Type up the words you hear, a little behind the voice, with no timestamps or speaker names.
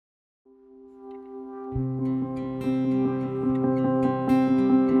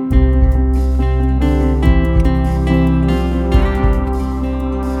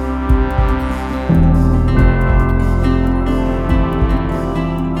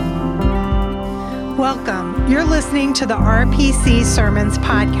You're listening to the RPC Sermons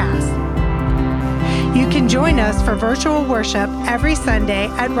podcast. You can join us for virtual worship every Sunday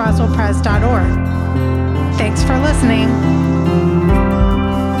at roswellpres.org. Thanks for listening.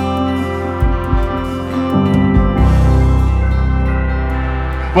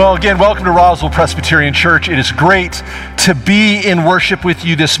 Well, again, welcome to Roswell Presbyterian Church. It is great to be in worship with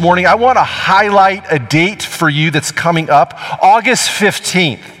you this morning. I want to highlight a date for you that's coming up, August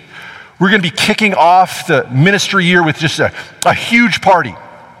 15th. We're going to be kicking off the ministry year with just a huge party.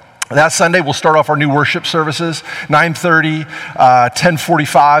 That Sunday, we'll start off our new worship services, 9:30,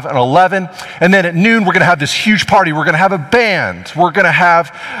 10:45, and 11. And then at noon, we're going to have this huge party. We're going to have a band. We're going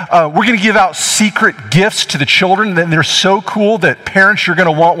to give out secret gifts to the children. And they're so cool that parents, you're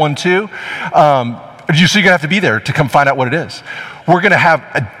going to want one too. So you're going to have to be there to come find out what it is. We're going to have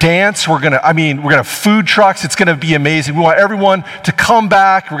a dance. We're going to have food trucks. It's going to be amazing. We want everyone to come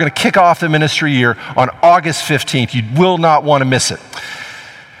back. We're going to kick off the ministry year on August 15th. You will not want to miss it.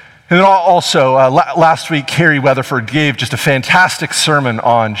 And then also, last week, Carrie Weatherford gave just a fantastic sermon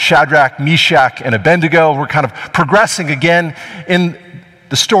on Shadrach, Meshach, and Abednego. We're kind of progressing again in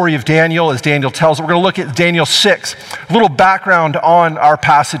the story of Daniel, as Daniel tells it. We're going to look at Daniel 6. A little background on our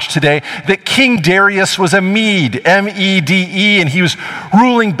passage today, that King Darius was a Mede, M-E-D-E, and he was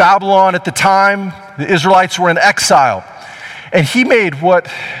ruling Babylon at the time. The Israelites were in exile. And he made what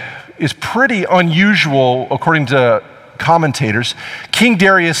is pretty unusual, according to commentators. King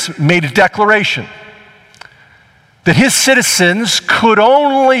Darius made a declaration that his citizens could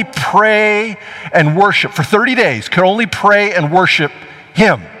only pray and worship for 30 days, could only pray and worship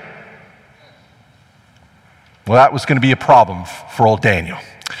him. Well, that was going to be a problem for old Daniel.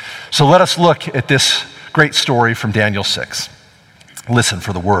 So let us look at this great story from Daniel 6. Listen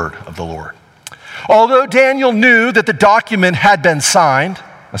for the word of the Lord. Although Daniel knew that the document had been signed,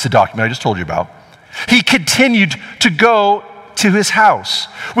 that's the document I just told you about, he continued to go to his house,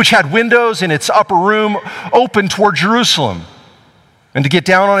 which had windows in its upper room open toward Jerusalem, and to get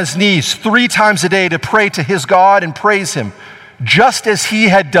down on his knees 3 times a day to pray to his God and praise him, just as he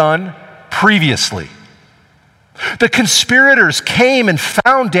had done previously. The conspirators came and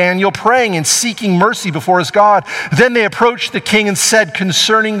found Daniel praying and seeking mercy before his God. Then they approached the king and said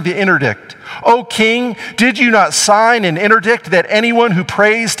concerning the interdict, "O king, did you not sign an interdict that anyone who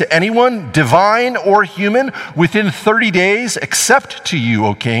prays to anyone, divine or human, within 30 days, except to you,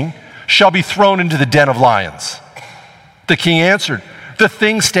 O king, shall be thrown into the den of lions?" The king answered, "The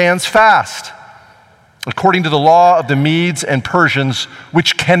thing stands fast, according to the law of the Medes and Persians,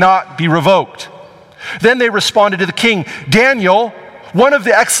 which cannot be revoked." Then they responded to the king, "Daniel, one of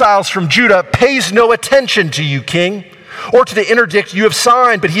the exiles from Judah, pays no attention to you, king, or to the interdict you have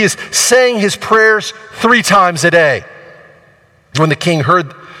signed, but he is saying his prayers 3 times a day." When the king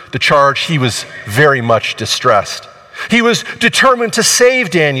heard the charge, he was very much distressed. He was determined to save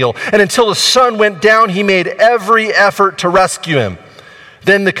Daniel, and until the sun went down, he made every effort to rescue him.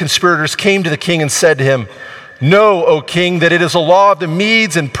 Then the conspirators came to the king and said to him, "Know, O king, that it is a law of the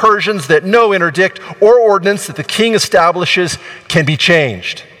Medes and Persians that no interdict or ordinance that the king establishes can be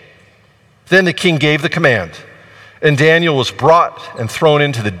changed." Then the king gave the command, and Daniel was brought and thrown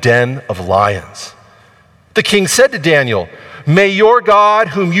into the den of lions. The king said to Daniel, "May your God,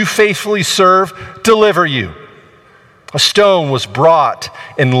 whom you faithfully serve, deliver you." A stone was brought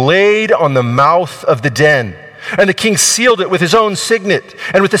and laid on the mouth of the den. And the king sealed it with his own signet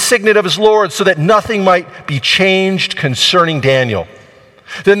and with the signet of his Lord, so that nothing might be changed concerning Daniel.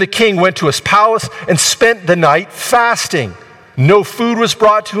 Then the king went to his palace and spent the night fasting. No food was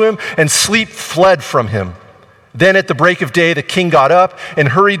brought to him, and sleep fled from him. Then at the break of day, the king got up and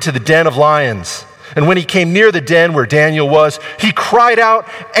hurried to the den of lions. And when he came near the den where Daniel was, he cried out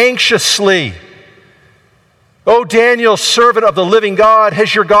anxiously, "O Daniel, servant of the living God,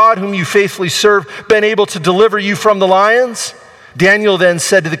 has your God, whom you faithfully serve, been able to deliver you from the lions?" Daniel then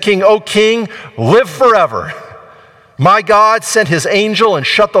said to the king, "O king, live forever. My God sent his angel and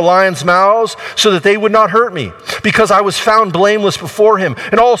shut the lions' mouths so that they would not hurt me, because I was found blameless before him,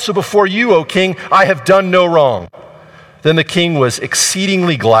 and also before you, O king, I have done no wrong." Then the king was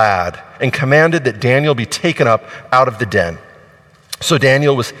exceedingly glad and commanded that Daniel be taken up out of the den. So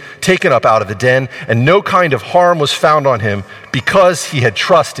Daniel was taken up out of the den, and no kind of harm was found on him, because he had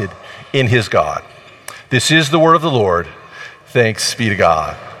trusted in his God. This is the word of the Lord. Thanks be to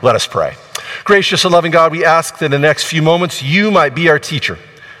God. Let us pray. Gracious and loving God, we ask that in the next few moments you might be our teacher,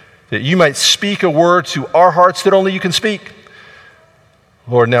 that you might speak a word to our hearts that only you can speak.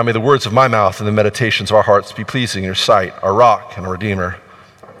 Lord, now may the words of my mouth and the meditations of our hearts be pleasing in your sight, our rock and our redeemer.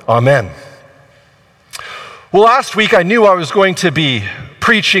 Amen. Well, last week I knew I was going to be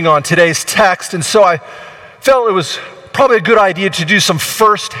preaching on today's text, and so I felt it was probably a good idea to do some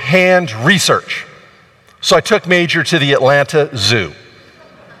first-hand research. So I took Major to the Atlanta Zoo.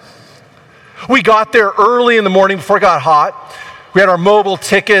 We got there early in the morning before it got hot. We had our mobile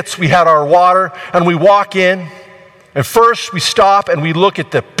tickets, we had our water, and we walk in, and first we stop and we look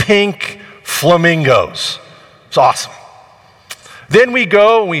at the pink flamingos. It's awesome. Then we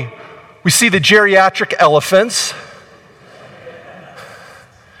go and we see the geriatric elephants.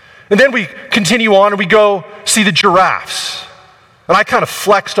 And then we continue on and we go see the giraffes. And I kind of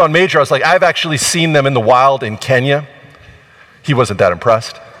flexed on Major. I was like, I've actually seen them in the wild in Kenya. He wasn't that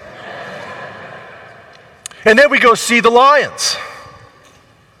impressed. And then we go see the lions.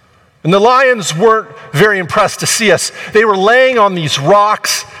 And the lions weren't very impressed to see us. They were laying on these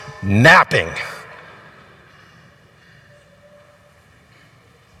rocks, napping.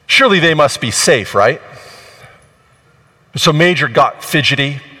 Surely they must be safe, right? So Major got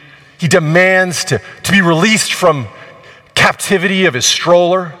fidgety. He demands to be released from captivity of his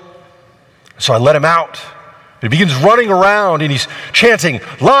stroller. So I let him out. He begins running around and he's chanting,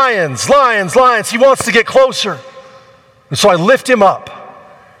 lions, lions, lions. He wants to get closer. And so I lift him up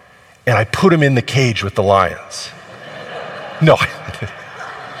and I put him in the cage with the lions. No, I didn't.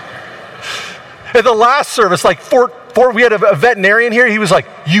 At the last service, like we had a veterinarian here. He was like,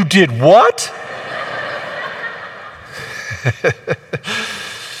 you did what?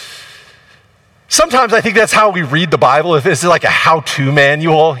 Sometimes I think that's how we read the Bible. If this is like a how-to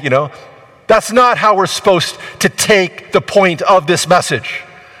manual, That's not how we're supposed to take the point of this message,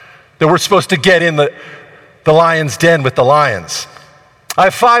 that we're supposed to get in the lion's den with the lions. I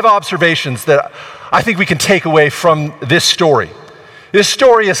have 5 observations that I think we can take away from this story. This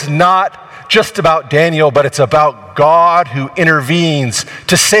story is not just about Daniel, but it's about God who intervenes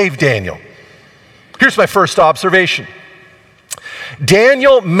to save Daniel. Here's my first observation.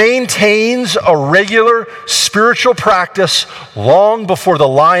 Daniel maintains a regular spiritual practice long before the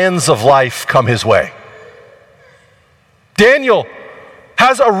lions of life come his way. Daniel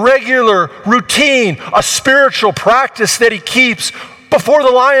has a regular routine, a spiritual practice that he keeps before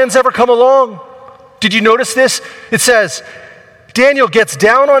the lions ever come along. Did you notice this? It says, Daniel gets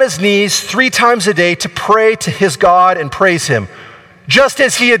down on his knees 3 times a day to pray to his God and praise him, just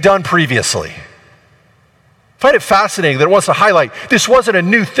as he had done previously. I find it fascinating that it wants to highlight this wasn't a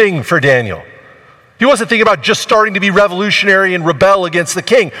new thing for Daniel. He wasn't thinking about just starting to be revolutionary and rebel against the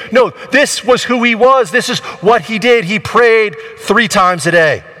king. No, this was who he was. This is what he did. He prayed 3 times a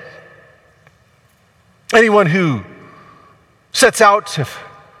day. Anyone who sets out to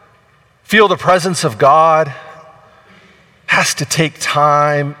feel the presence of God has to take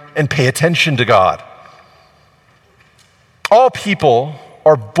time and pay attention to God. All people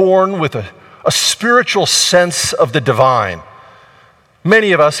are born with a spiritual sense of the divine.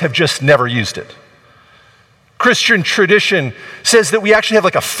 Many of us have just never used it. Christian tradition says that we actually have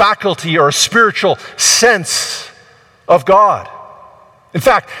like a faculty or a spiritual sense of God. In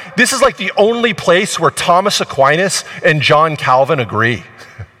fact, this is like the only place where Thomas Aquinas and John Calvin agree.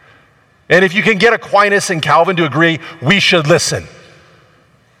 And if you can get Aquinas and Calvin to agree, we should listen.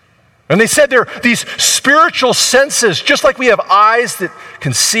 And they said there are these spiritual senses, just like we have eyes that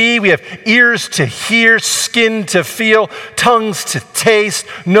can see, we have ears to hear, skin to feel, tongues to taste,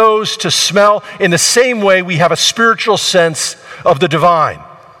 nose to smell. In the same way, we have a spiritual sense of the divine.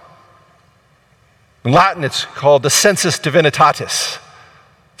 In Latin, it's called the sensus divinitatis,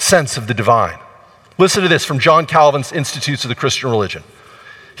 sense of the divine. Listen to this from John Calvin's Institutes of the Christian Religion.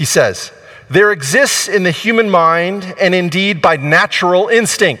 He says, there exists in the human mind, and indeed by natural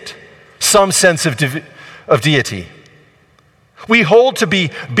instinct, some sense of deity. We hold to be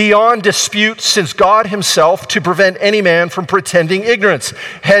beyond dispute, since God himself, to prevent any man from pretending ignorance,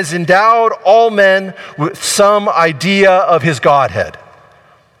 has endowed all men with some idea of his Godhead.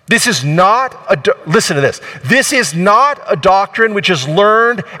 This is not listen to this. This is not a doctrine which is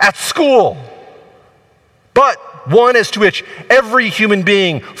learned at school, but one as to which every human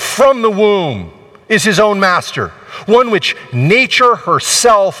being from the womb is his own master, one which nature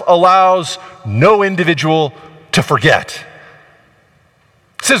herself allows no individual to forget.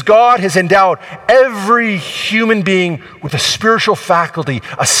 It says God has endowed every human being with a spiritual faculty,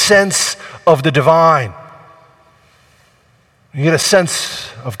 a sense of the divine. You get a sense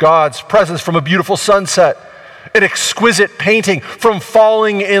of God's presence from a beautiful sunset, an exquisite painting, from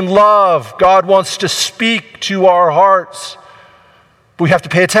falling in love. God wants to speak to our hearts. But we have to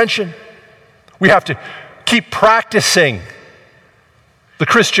pay attention. We have to keep practicing. The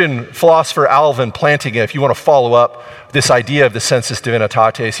Christian philosopher Alvin Plantinga, if you want to follow up this idea of the sensus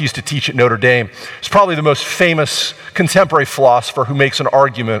divinitatis, he used to teach at Notre Dame. He's probably the most famous contemporary philosopher who makes an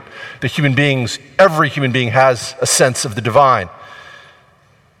argument that every human being has a sense of the divine.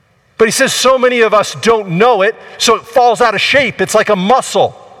 But he says so many of us don't know it, so it falls out of shape. It's like a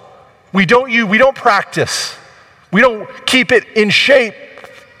muscle. We don't practice. We don't keep it in shape.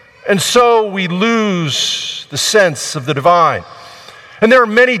 And so we lose the sense of the divine. And there are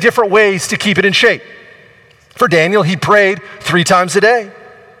many different ways to keep it in shape. For Daniel, he prayed 3 times a day.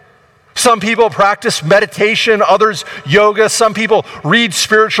 Some people practice meditation, others yoga. Some people read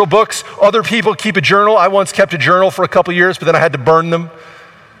spiritual books. Other people keep a journal. I once kept a journal for a couple years, but then I had to burn them.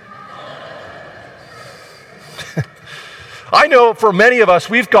 I know for many of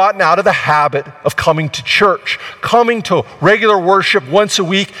us, we've gotten out of the habit of coming to church. Coming to regular worship once a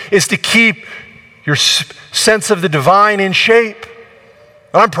week is to keep your sense of the divine in shape.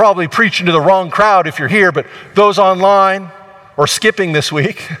 I'm probably preaching to the wrong crowd if you're here, but those online or skipping this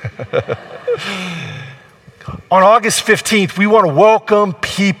week. On August 15th, we want to welcome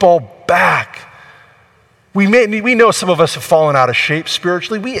people back. We know some of us have fallen out of shape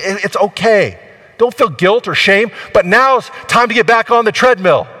spiritually. It's okay. Don't feel guilt or shame, but now's time to get back on the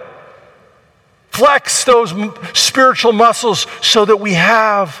treadmill. Flex those spiritual muscles so that we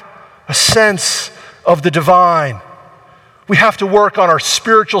have a sense of the divine. We have to work on our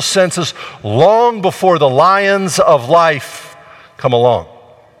spiritual senses long before the lions of life come along.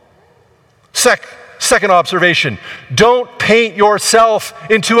 Second observation, don't paint yourself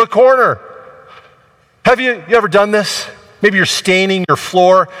into a corner. Have you ever done this? Maybe you're staining your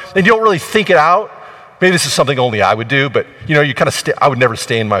floor and you don't really think it out. Maybe this is something only I would do, but I would never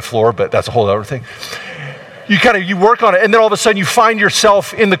stain my floor, but that's a whole other thing. You work on it, and then all of a sudden you find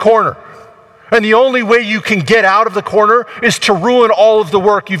yourself in the corner. And the only way you can get out of the corner is to ruin all of the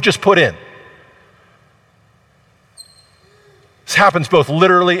work you've just put in. This happens both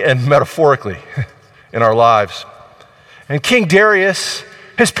literally and metaphorically in our lives. And King Darius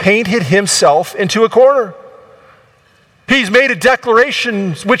has painted himself into a corner. He's made a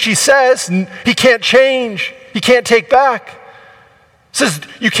declaration which he says he can't change, he can't take back. He says,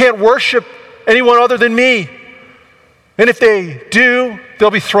 you can't worship anyone other than me. And if they do,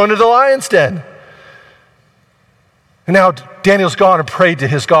 they'll be thrown into the lion's den. And now Daniel's gone and prayed to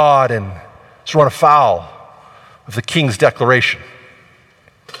his God and has run afoul of the king's declaration.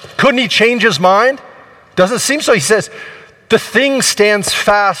 Couldn't he change his mind? Doesn't seem so. He says, the thing stands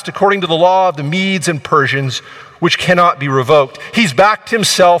fast according to the law of the Medes and Persians, which cannot be revoked. He's backed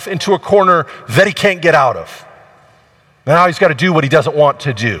himself into a corner that he can't get out of. Now he's got to do what he doesn't want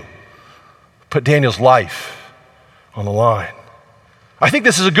to do. Put Daniel's life on the line. I think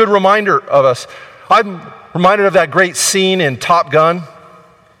this is a good reminder of us. I'm reminded of that great scene in Top Gun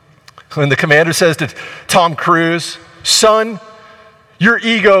when the commander says to Tom Cruise, son, your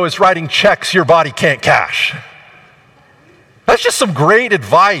ego is writing checks your body can't cash. That's just some great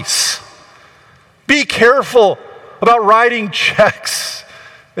advice. Be careful about writing checks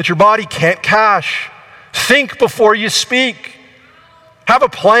that your body can't cash. Think before you speak. Have a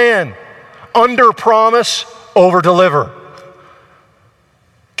plan. Under promise, over deliver.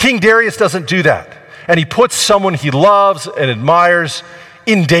 King Darius doesn't do that. And he puts someone he loves and admires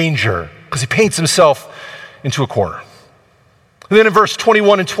in danger because he paints himself into a corner. And then in verse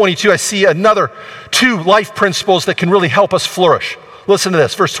 21 and 22, I see another 2 life principles that can really help us flourish. Listen to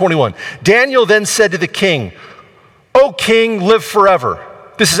this, verse 21. Daniel then said to the king, O king, live forever.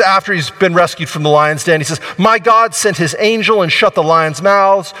 This is after he's been rescued from the lion's den. He says, my God sent his angel and shut the lions'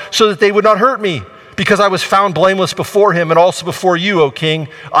 mouths so that they would not hurt me, because I was found blameless before him and also before you, O king.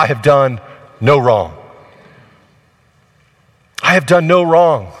 I have done no wrong. I have done no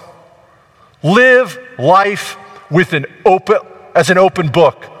wrong. Live life as an open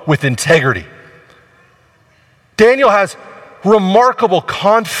book with integrity. Daniel has remarkable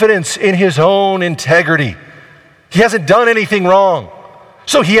confidence in his own integrity. He hasn't done anything wrong,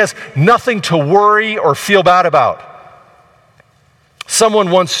 so he has nothing to worry or feel bad about. Someone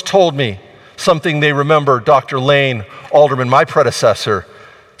once told me something they remember Dr. Lane Alderman, my predecessor,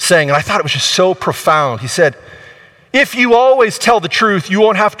 saying, and I thought it was just so profound. He said, if you always tell the truth, you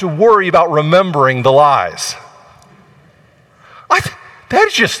won't have to worry about remembering the lies. That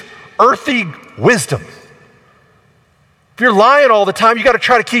is just earthy wisdom. If you're lying all the time, you got to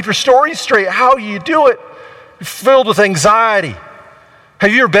try to keep your story straight. How do you do it? You're filled with anxiety.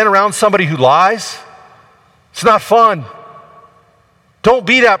 Have you ever been around somebody who lies? It's not fun. Don't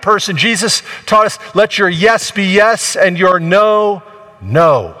be that person. Jesus taught us, let your yes be yes and your no,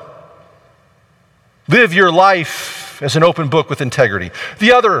 no. Live your life life as an open book with integrity.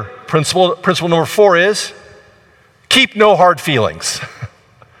 The other principle number 4 is keep no hard feelings.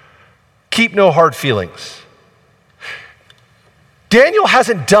 Keep no hard feelings. Daniel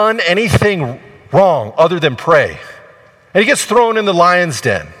hasn't done anything wrong other than pray. And he gets thrown in the lion's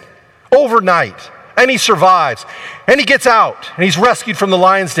den overnight. And he survives. And he gets out. And he's rescued from the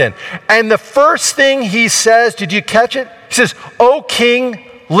lion's den. And the first thing he says, did you catch it? He says, "O king,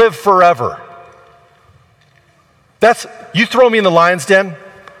 live forever." You throw me in the lion's den,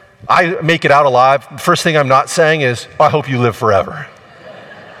 I make it out alive. The first thing I'm not saying is, "I hope you live forever."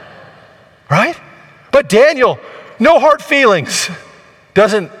 Right? But Daniel, no hard feelings.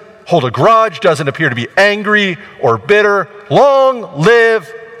 Doesn't hold a grudge, doesn't appear to be angry or bitter. Long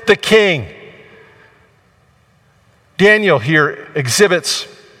live the king. Daniel here exhibits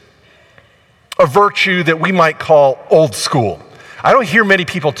a virtue that we might call old school. I don't hear many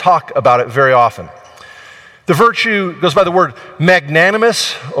people talk about it very often. The virtue goes by the word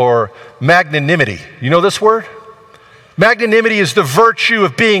magnanimous or magnanimity. You know this word? Magnanimity is the virtue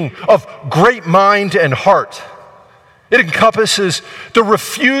of being of great mind and heart. It encompasses the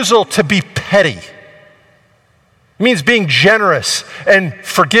refusal to be petty. It means being generous and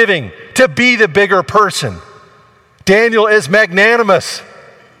forgiving, to be the bigger person. Daniel is magnanimous.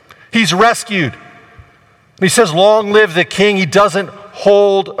 He's rescued. And he says, "Long live the king." He doesn't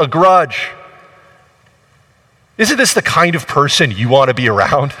hold a grudge. Isn't this the kind of person you want to be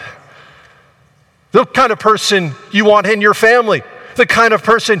around? The kind of person you want in your family. The kind of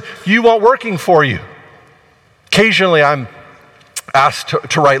person you want working for you. Occasionally, I'm asked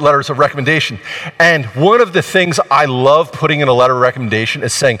to write letters of recommendation. And one of the things I love putting in a letter of recommendation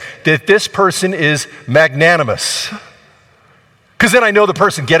is saying that this person is magnanimous. Because then I know the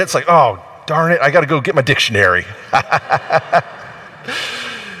person gets it. It's like, oh, darn it, I got to go get my dictionary.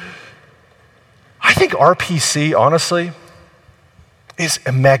 I think RPC, honestly, is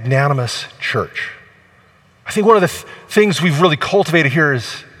a magnanimous church. I think one of the things we've really cultivated here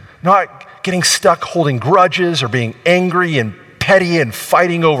is not getting stuck holding grudges or being angry and petty and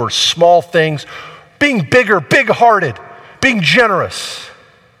fighting over small things, being bigger, big-hearted, being generous,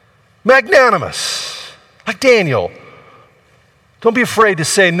 magnanimous, like Daniel. Don't be afraid to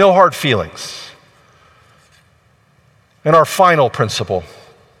say no hard feelings. And our final principle,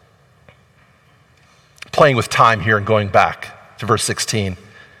 playing with time here and going back to verse 16.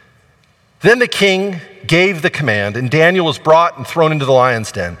 Then the king gave the command, and Daniel was brought and thrown into the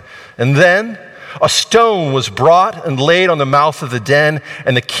lion's den. And then a stone was brought and laid on the mouth of the den,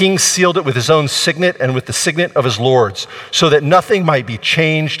 and the king sealed it with his own signet and with the signet of his lords, so that nothing might be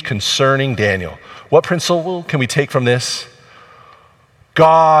changed concerning Daniel. What principle can we take from this?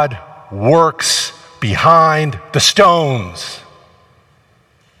 God works behind the stones.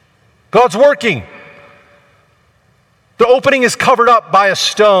 God's working. The opening is covered up by a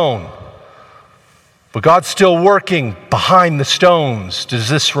stone, but God's still working behind the stones. Does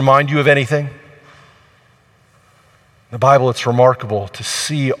this remind you of anything? In the Bible, it's remarkable to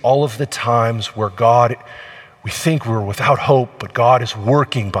see all of the times where we think we're without hope, but God is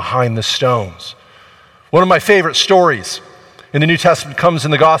working behind the stones. One of my favorite stories in the New Testament comes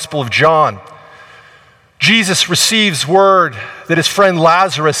in the Gospel of John. Jesus receives word that his friend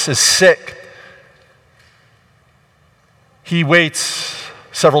Lazarus is sick. He waits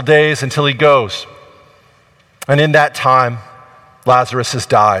several days until he goes. And in that time, Lazarus has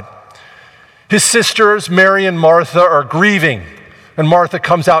died. His sisters, Mary and Martha, are grieving. And Martha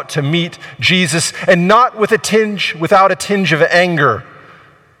comes out to meet Jesus, and not without a tinge of anger.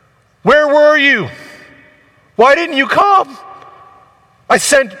 "Where were you? Why didn't you come? I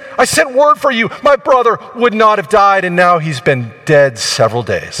sent word for you. My brother would not have died, and now he's been dead several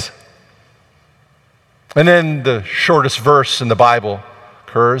days." And then the shortest verse in the Bible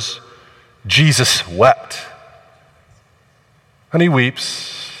occurs. Jesus wept. And he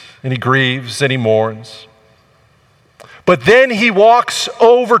weeps, and he grieves, and he mourns. But then he walks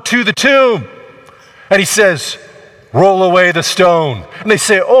over to the tomb, and he says, "Roll away the stone." And they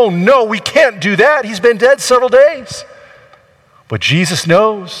say, "Oh no, we can't do that. He's been dead several days." But Jesus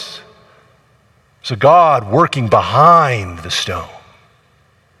knows. There's a God working behind the stone.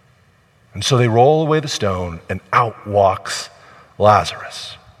 And so they roll away the stone, and out walks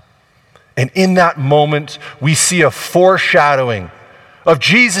Lazarus. And in that moment, we see a foreshadowing of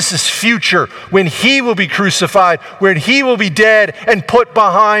Jesus' future when he will be crucified, when he will be dead and put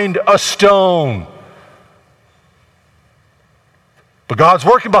behind a stone. But God's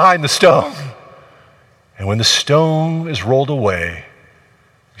working behind the stone. And when the stone is rolled away,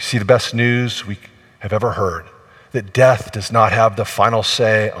 we see the best news we have ever heard, that death does not have the final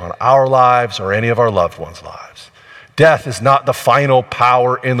say on our lives or any of our loved ones' lives. Death is not the final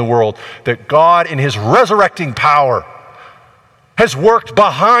power in the world, that God in his resurrecting power has worked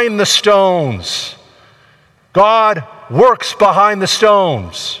behind the stones. God works behind the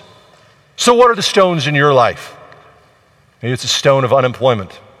stones. So what are the stones in your life? Maybe it's a stone of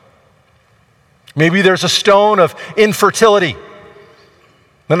unemployment. Maybe there's a stone of infertility,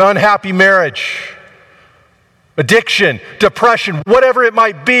 an unhappy marriage, addiction, depression, whatever it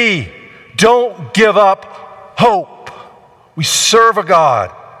might be. Don't give up hope. We serve a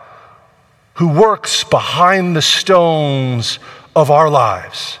God who works behind the stones of our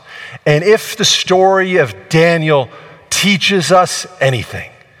lives. And if the story of Daniel teaches us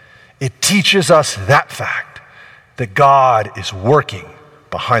anything, it teaches us that fact, that God is working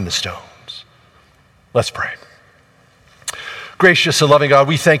behind the stones. Let's pray. Gracious and loving God,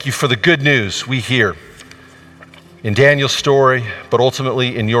 we thank you for the good news we hear in Daniel's story, but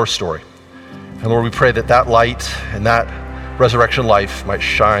ultimately in your story. And Lord, we pray that that light and that resurrection life might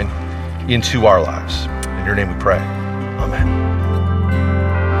shine into our lives. In your name we pray. Amen.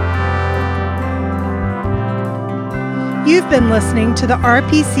 You've been listening to the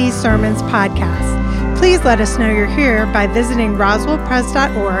RPC Sermons podcast. Please let us know you're here by visiting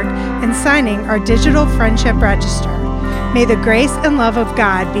roswellpres.org and signing our digital friendship register. May the grace and love of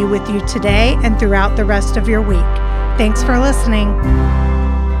God be with you today and throughout the rest of your week. Thanks for listening.